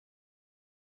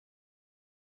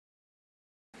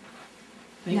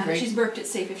Now that she's burped, it's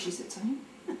safe if she sits on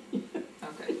you.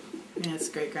 Okay. Yeah, it's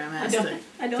great grandma I has don't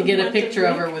to get a want picture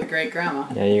to of her with great grandma.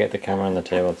 Yeah, you get the camera on the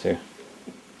table too.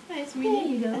 Hi, sweetie. There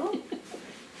you go.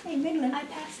 Hey, Midland. I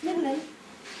passed Midland.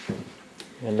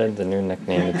 Midland's a new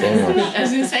nickname. It's English. I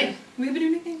was going to say, we have a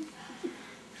new nickname.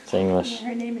 It's English. Yeah,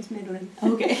 her name is Midland.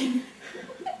 Okay.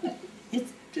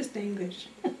 It's just English.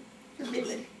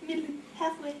 Midland. Midland.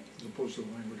 Halfway. As opposed to the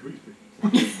language we speak.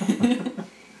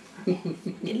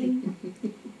 Midland.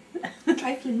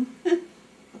 Trifling.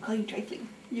 I'll call you trifling.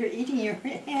 You're eating your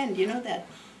hand, you know that?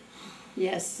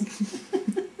 Yes.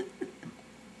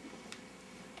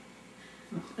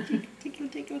 Tickle,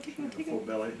 tickle, tickle, Full tickle.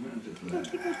 belly, man, just Tickle,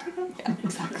 tickle, tickle. Yeah,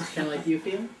 exactly. Kind of like you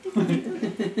feel?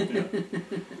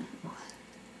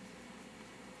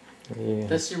 Yeah.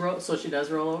 Does she roll? So she does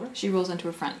roll over? She rolls into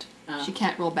her front. Oh. She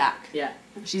can't roll back. Yeah.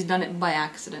 She's done it by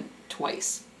accident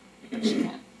twice. But she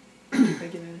can't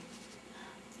regularly.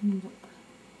 Nope.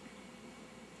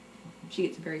 She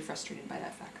gets very frustrated by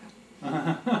that fact,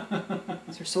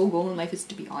 though. Her sole goal in life is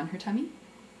to be on her tummy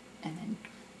and then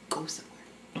go somewhere.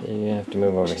 You have to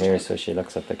move over here so she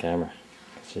looks at the camera.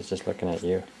 She's just looking at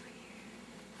you.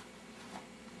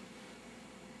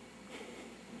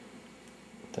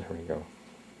 There we go.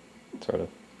 Sort of.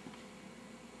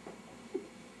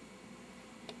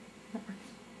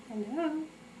 Hello.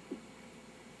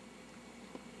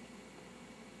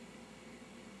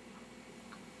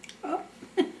 Oh.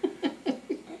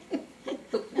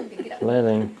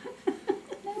 Flailing.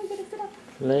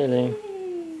 Flailing.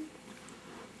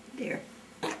 There.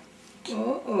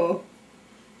 Uh-oh.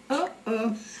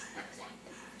 Uh-oh.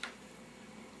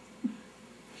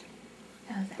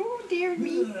 Oh, dear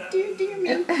me. Dear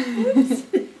me. Oops.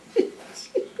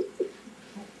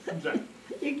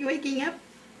 You're waking up?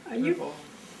 Are you?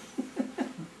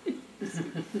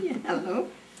 Yeah, hello.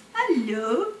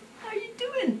 Hello. How are you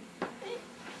doing?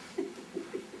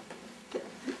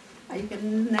 Are you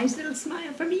getting a nice little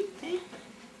smile for me? Hey?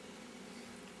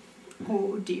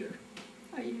 Oh dear.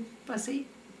 Are you fussy?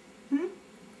 Hmm?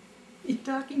 You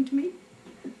talking to me?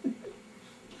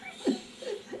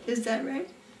 Is that right?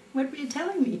 What were you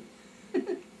telling me?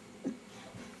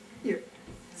 Here.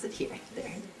 Sit here.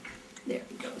 There. There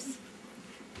it goes.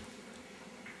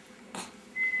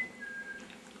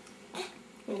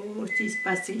 Oh, she's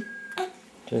fussy.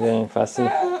 She's getting fussy.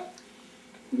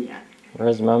 Yeah.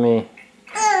 Where's Mummy?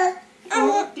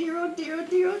 Oh dear, oh dear, oh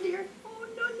dear, oh dear. Oh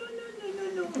no, no, no,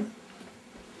 no, no,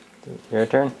 no. Your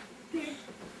turn? Here.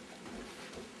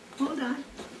 Hold on.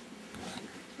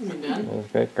 You done? There's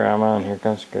great grandma, and here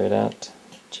comes great aunt.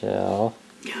 Chill.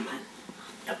 Come on.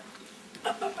 Up,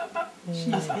 up, up, up, up.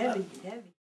 She's heavy, heavy.